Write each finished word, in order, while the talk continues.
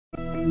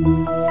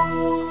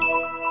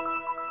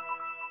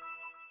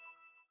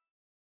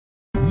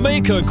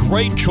Make a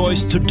great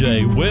choice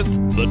today with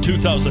the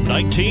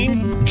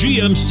 2019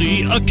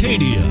 GMC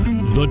Acadia.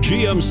 The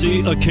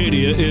GMC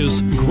Acadia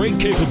is great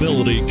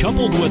capability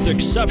coupled with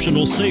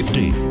exceptional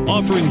safety,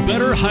 offering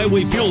better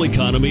highway fuel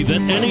economy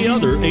than any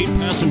other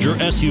 8-passenger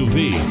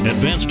SUV,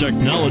 advanced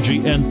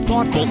technology, and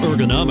thoughtful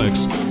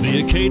ergonomics. The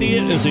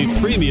Acadia is a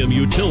premium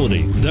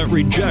utility that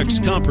rejects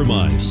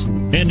compromise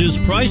and is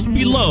priced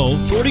below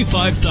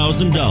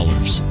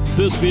 $45,000.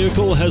 This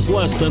vehicle has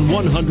less than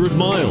 100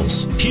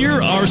 miles. Here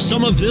are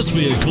some of this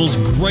vehicle's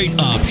great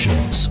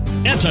options: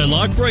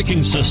 anti-lock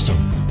braking system,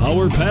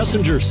 power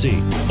passenger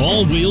seat,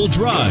 all-wheel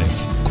drive,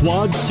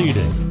 quad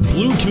seating,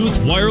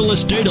 Bluetooth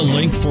wireless data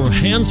link for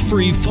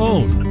hands-free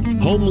phone,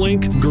 home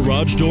link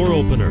garage door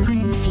opener,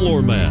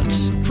 floor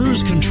mats,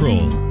 cruise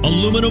control,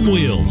 aluminum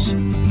wheels.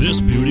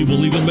 This beauty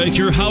will even make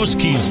your house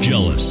keys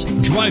jealous.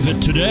 Drive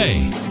it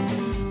today.